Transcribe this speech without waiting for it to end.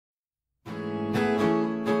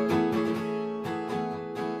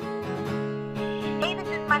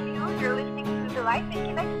Life in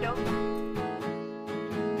Quebec show.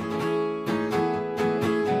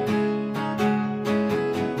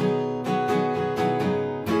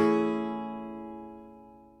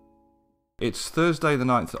 It's Thursday the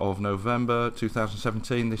 9th of November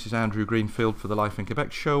 2017. This is Andrew Greenfield for the Life in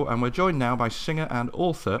Quebec show, and we're joined now by singer and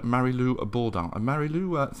author Marilou Bourdin. And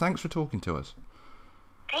Marilou, thanks for talking to us.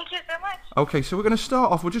 Thank you so much. Okay, so we're going to start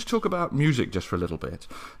off, we'll just talk about music just for a little bit.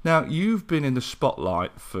 Now, you've been in the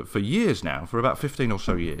spotlight for years now, for about 15 or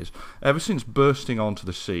so years, ever since bursting onto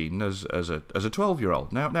the scene as a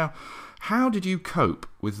 12-year-old. Now, how did you cope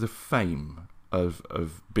with the fame of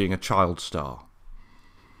being a child star?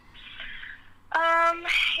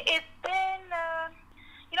 It's been,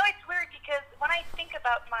 it's weird because when I think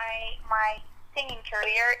about my singing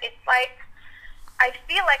career, it's like, I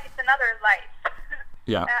feel like it's another life.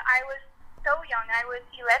 Yeah. I was so young. I was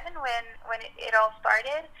 11 when it all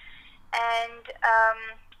started. And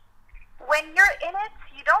when you're in it,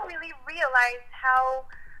 you don't really realize how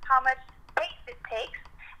much space it takes.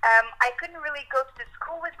 I couldn't really go to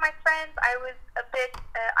school with my friends. I was a bit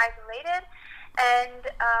isolated. And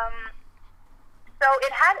so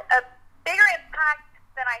it had a bigger impact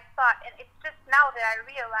than I thought, and it's just now that I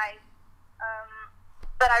realize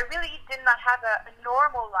that I really did not have a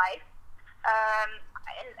normal life.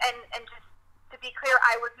 And just to be clear,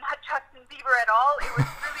 I was not Justin Bieber at all. It was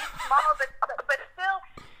really small, but still,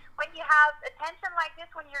 when you have attention like this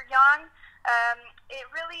when you're young, it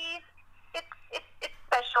really it's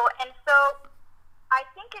special. And so I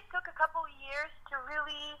think it took a couple years to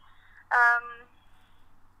really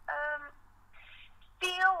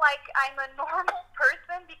feel like I'm a normal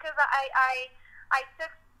person, because I took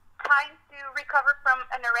time to recover from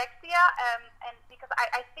anorexia, and because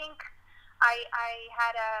I think I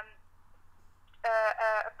had a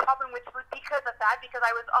problem with food because of that, because I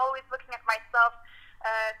was always looking at myself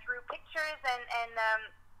through pictures and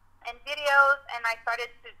videos, and I started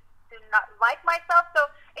to not like myself. So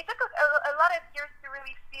it took a lot of years to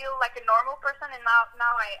really feel like a normal person, and now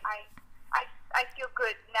I feel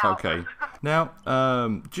good now. Okay. Now,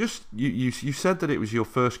 you said that it was your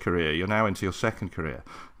first career. You're now into your second career.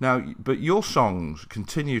 Now, but your songs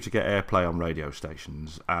continue to get airplay on radio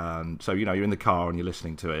stations, and so you're in the car and you're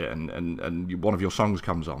listening to it, and one of your songs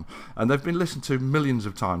comes on, and they've been listened to millions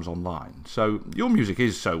of times online. So your music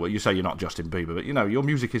is so well. You say you're not Justin Bieber, but your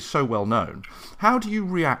music is so well known. How do you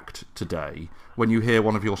react today when you hear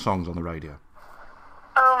one of your songs on the radio?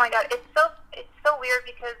 Oh my God, it's so weird,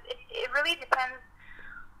 because it really depends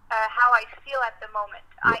how I feel at the moment.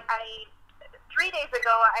 I 3 days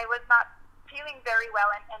ago I was not feeling very well,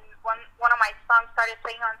 and one of my songs started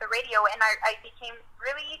playing on the radio, and I became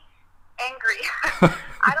really angry.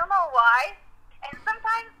 I don't know why, and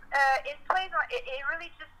sometimes it plays on, it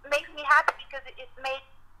really just makes me happy because it made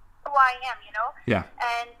who I am, Yeah.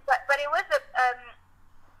 And but it was a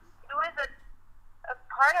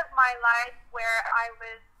part of my life where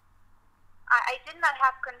I did not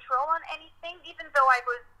have control on anything, even though I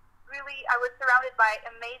was surrounded by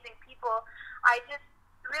amazing people. I just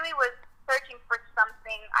really was searching for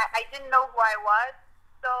something. I didn't know who I was,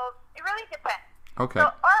 so it really depends. Okay.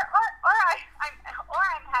 So,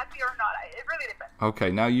 I'm happy or not. It really depends.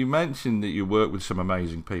 Okay. Now, you mentioned that you work with some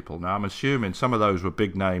amazing people. Now, I'm assuming some of those were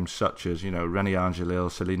big names such as René Angelil,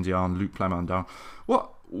 Céline Dion, Luc Plamondon.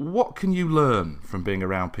 What can you learn from being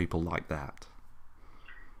around people like that?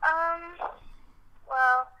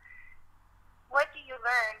 Well, what do you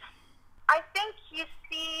learn? I think you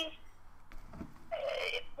see,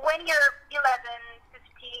 when you're 11, 15,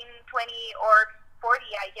 20, or 40,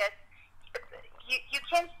 I guess, you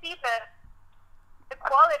can see the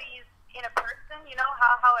qualities in a person,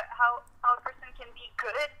 how a person can be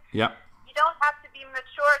good. Yeah. You don't have to be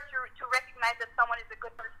mature to recognize that someone is a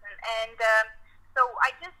good person. And so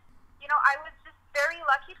I just, I was just very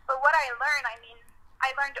lucky for what I learned. I mean,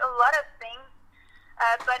 I learned a lot of things,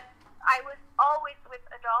 but I was always with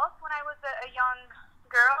adults when I was a young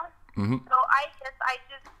girl. Mm-hmm. So I guess I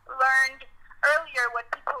just learned earlier what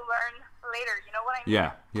people learn later. You know what I mean?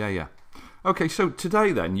 Yeah. Okay, so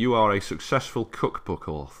today then you are a successful cookbook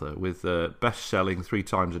author with best-selling 3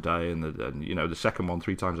 times a day, and the second one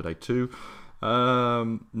 3 times a day too.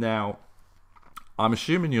 Now, I'm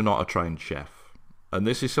assuming you're not a trained chef, and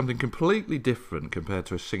this is something completely different compared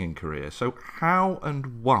to a singing career. So how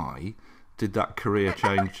and why did that career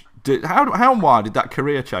change? How and why did that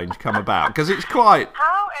career change come about? Because it's quite...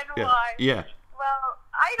 How and why? Yeah. Well,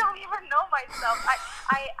 I don't even know myself. I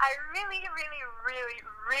really, really, really,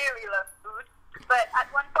 really love food. But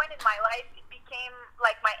at one point in my life, it became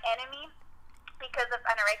like my enemy because of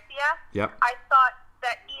anorexia. Yep. I thought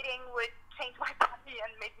that eating would changed my body and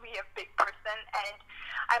made me a big person. And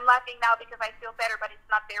I'm laughing now because I feel better, but it's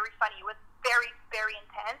not very funny. It was very, very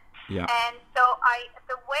intense. Yeah. And so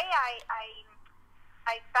the way I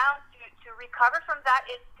found to recover from that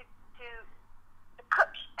is to cook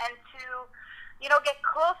and to, get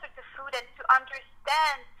closer to food and to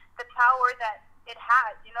understand the power that it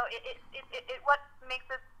has. It what makes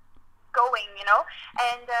us going,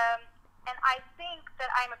 and I think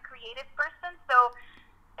that I'm a creative person, so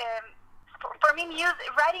for me,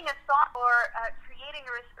 writing a song or creating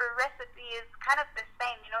a recipe is kind of the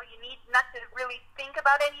same. You need not to really think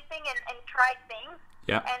about anything and try things.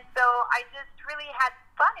 Yeah. And so I just really had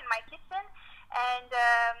fun in my kitchen, and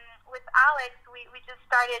with Alex, we just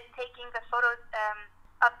started taking the photos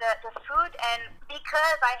of the food, and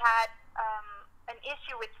because I had an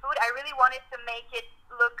issue with food, I really wanted to make it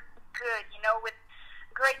look good, with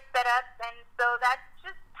great setups, and so that's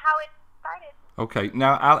just how it started. Okay,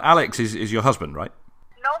 now Alex is your husband, right?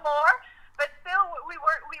 No more, but still we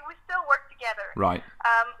still work together. Right.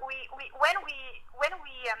 When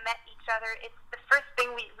we met each other, it's the first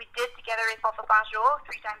thing we did together is also par jour,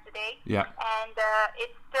 3 times a day. Yeah. And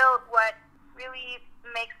it's still what really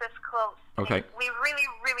makes us close. Okay. We really,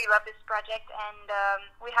 really love this project, and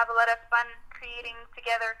we have a lot of fun creating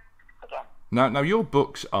together again. Now your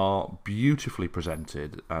books are beautifully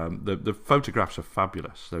presented. The photographs are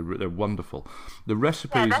fabulous. They're wonderful. The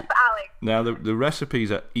recipes. Yeah, that's Alex. Now the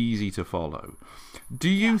recipes are easy to follow. Do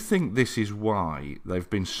you think this is why they've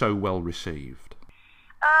been so well received?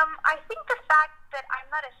 I think the fact that I'm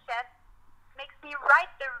not a chef makes me write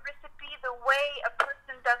the recipe the way a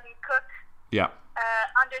person doesn't cook. Yeah.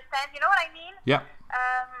 Understand? You know what I mean? Yeah.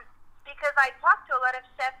 Because I talk to a lot of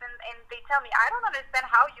chefs and they tell me, I don't understand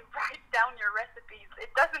how you write down your recipes.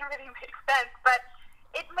 It doesn't really make sense, but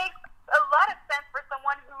it makes a lot of sense for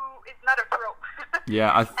someone who is not a pro.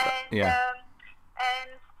 Yeah, and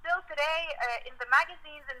still today, in the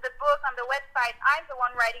magazines, in the book, on the website, I'm the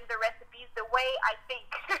one writing the recipes the way I think.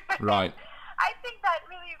 Right. I think that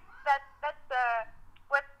really, that's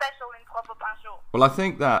what's special in Trois Fois par jour. Well, I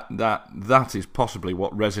think that is possibly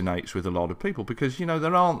what resonates with a lot of people, because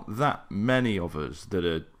there aren't that many of us that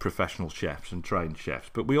are professional chefs and trained chefs,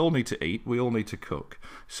 but we all need to eat, we all need to cook.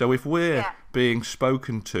 So if we're being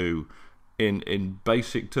spoken to in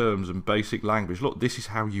basic terms and basic language, look, this is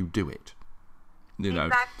how you do it.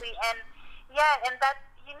 Exactly, and that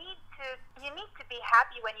you need to be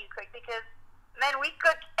happy when you cook, because man, we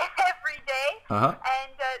cook every day,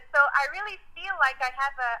 and so I really feel like I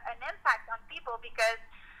have an impact on people, because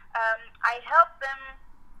I help them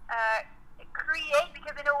create,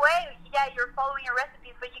 because in a way, you're following a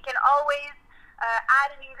recipe, but you can always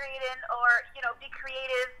add an ingredient or be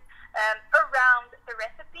creative around the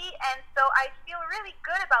recipe. And so I feel really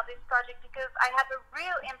good about this project, because I have a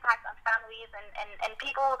real impact on families and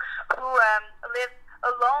people who live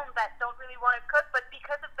alone that don't really want to cook, but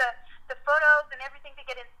because of the photos and everything, they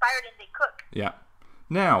get inspired and they cook. Yeah.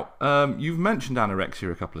 Now, you've mentioned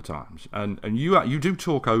anorexia a couple of times, and you do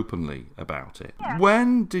talk openly about it. Yeah.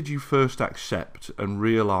 When did you first accept and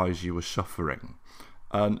realise you were suffering,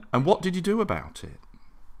 and what did you do about it?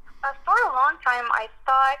 For a long time, I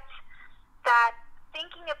thought that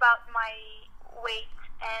thinking about my weight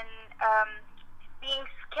and being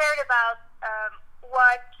scared about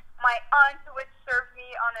what my aunt would serve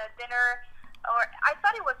me on a dinner, or I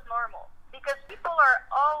thought it was normal, because people are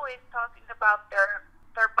always talking about their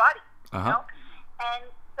body, and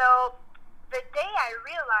so the day I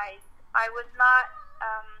realized I was not,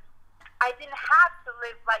 I didn't have to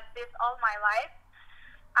live like this all my life,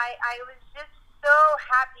 I was just so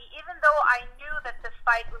happy, even though I knew that the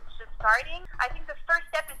fight was just starting. I think the first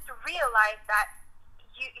step is to realize that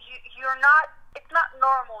you're not, it's not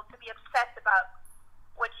normal to be obsessed about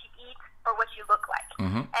what you eat or what you look like.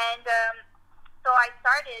 Mm-hmm. And so I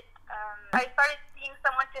started seeing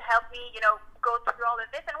someone to help me, go through all of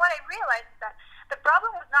this. And what I realized is that the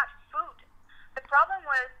problem was not food. The problem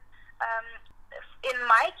was, in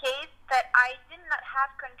my case, that I did not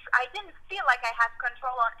have control. I didn't feel like I had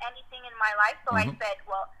control on anything in my life. So I said,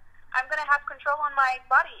 well, I'm going to have control on my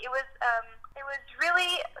body. It was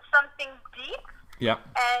really something deep. Yeah.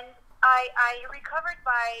 And I recovered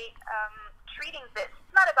by treating this.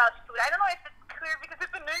 It's not about food. I don't know if it's clear because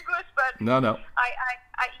it's in English, but no. I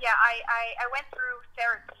went through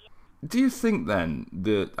therapy. Do you think then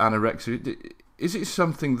that anorexia, is it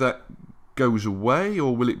something that goes away,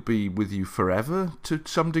 or will it be with you forever to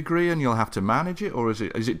some degree, and you'll have to manage it, or is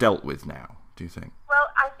it dealt with now, do you think? Well,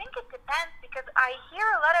 I think it depends, because I hear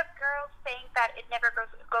a lot of girls saying that it never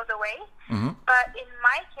goes away. Mm-hmm. But in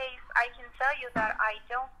my case, I can tell you that I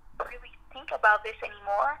don't really think about this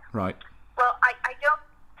anymore. Right. well, I don't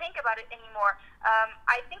think about it anymore.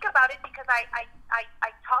 I think about it because I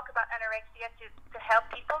talk about anorexia to help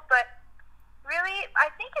people, but really, I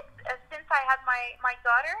think it's since I had my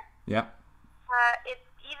daughter, Yeah. it's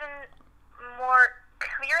even more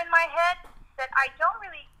clear in my head that I don't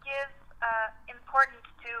really give importance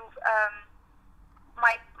to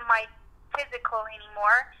my physical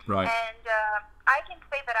anymore. Right. And I can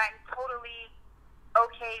say that I'm totally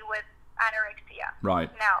okay with anorexia. Right.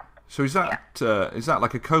 Now. So is that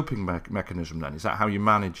like a coping mechanism then? Is that how you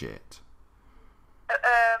manage it?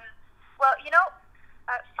 Well,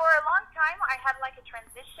 for a long time I had like a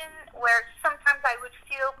transition where sometimes I would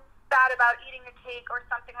feel bad about eating a cake or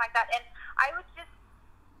something like that, and I would just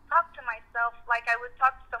talk to myself like I would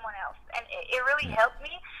talk to someone else, and it really helped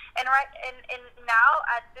me. And and now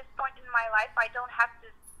at this point in my life, I don't have to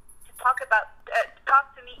talk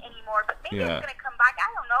to me anymore. But maybe it's gonna come back. I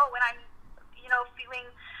don't know, when I'm feeling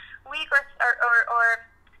weak or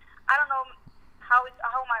I don't know how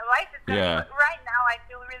my life is going. But right now I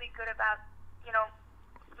feel really good about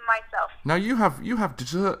myself. Now you have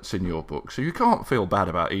desserts in your book, so you can't feel bad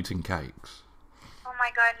about eating cakes. Oh my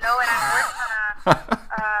God, no! And I'm working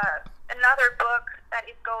on another book that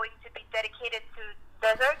is going to be dedicated to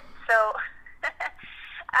desserts, so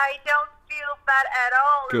I don't feel bad at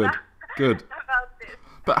all Good. about this.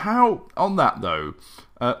 But how, on that though,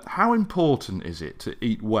 how important is it to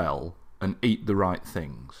eat well and eat the right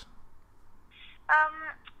things?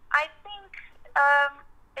 I think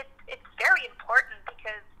it's very important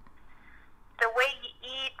because the way you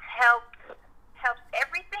eat helps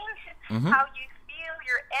everything. Mm-hmm. How you feel,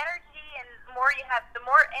 your energy, and the more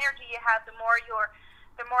energy you have, the more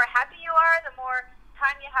happy you are, the more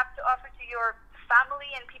time you have to offer to your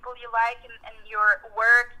family and people you like and your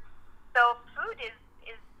work. So food is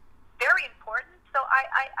very important. So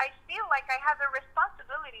I feel like I have a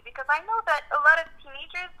responsibility because I know that a lot of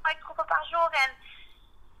teenagers like 3 repas par jour,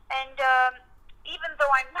 and even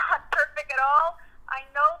though I'm not perfect at all, I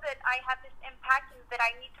know that I have this impact and that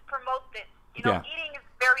I need to promote this. Eating is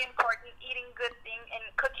very important. Eating good things and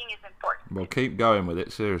cooking is important. Well, keep going with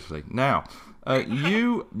it, seriously. Now,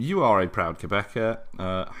 you are a proud Quebecer.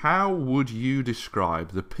 How would you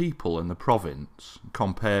describe the people in the province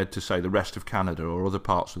compared to, say, the rest of Canada or other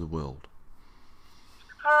parts of the world?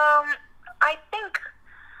 I think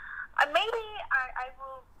maybe I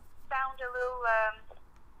will sound a little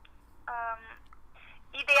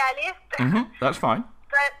idealist. Mm-hmm, that's fine.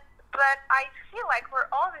 But I feel like we're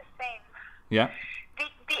all the same. Yeah.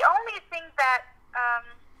 The only thing that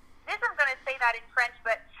this I'm going to say that in French,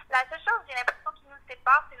 but la seule chose, j'ai l'impression qui nous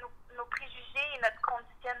sépare, c'est nos préjugés et notre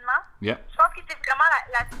conditionnement. Yeah. Je pense que c'est vraiment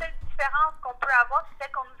la seule différence qu'on peut avoir, c'est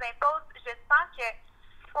celle qu'on nous impose. Je sens que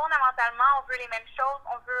fondamentalement, on veut les mêmes choses,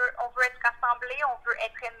 on veut être rassemblés, on veut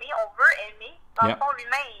être aimé, on veut aimer. Dans le fond,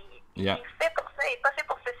 l'humain, il est fait pour ça, il n'est pas fait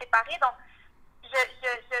pour se séparer. Donc,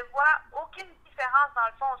 je vois aucune différence dans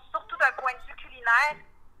le fond, surtout d'un point de vue culinaire.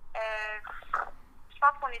 Je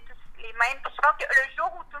pense qu'on est tous les mêmes. Puis je pense que le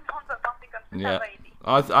jour où tout le monde va penser comme ça, ça va aider.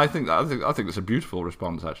 I think that's a beautiful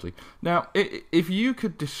response, actually. Now, if you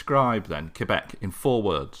could describe then Quebec in 4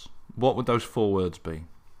 words, what would those 4 words be?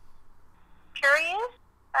 Curious,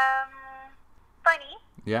 funny.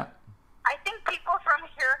 Yeah. I think people from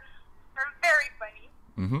here are very funny.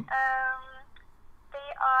 Mm-hmm.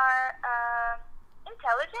 They are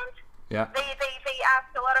intelligent. Yeah. They ask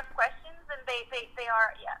a lot of questions, and they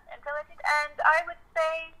are intelligent. And I would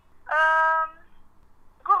say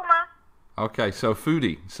gourmand. Okay, so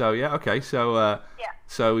foodie. So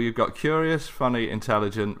so you've got curious, funny,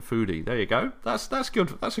 intelligent, foodie. There you go. That's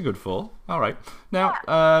good. That's a good 4. All right.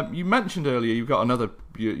 Now, you mentioned earlier you've got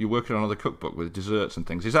you're working on another cookbook with desserts and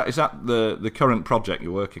things. Is that the current project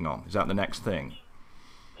you're working on? Is that the next thing?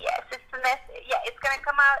 Yes, it's going to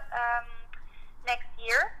come out next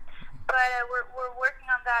year, but we're working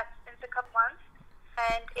on that since a couple months,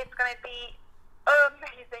 and it's going to be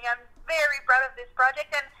amazing. I'm very proud of this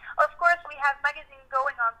project, and of course we have magazines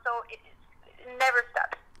going on, so it never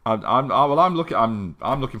stops.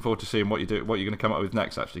 I'm looking forward to seeing what you're going to come up with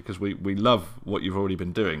next, actually, because we love what you've already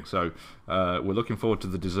been doing. So we're looking forward to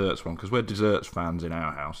the desserts one, because we're desserts fans in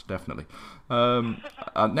our house, definitely.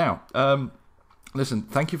 Now, listen,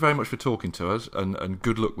 thank you very much for talking to us, and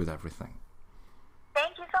good luck with everything.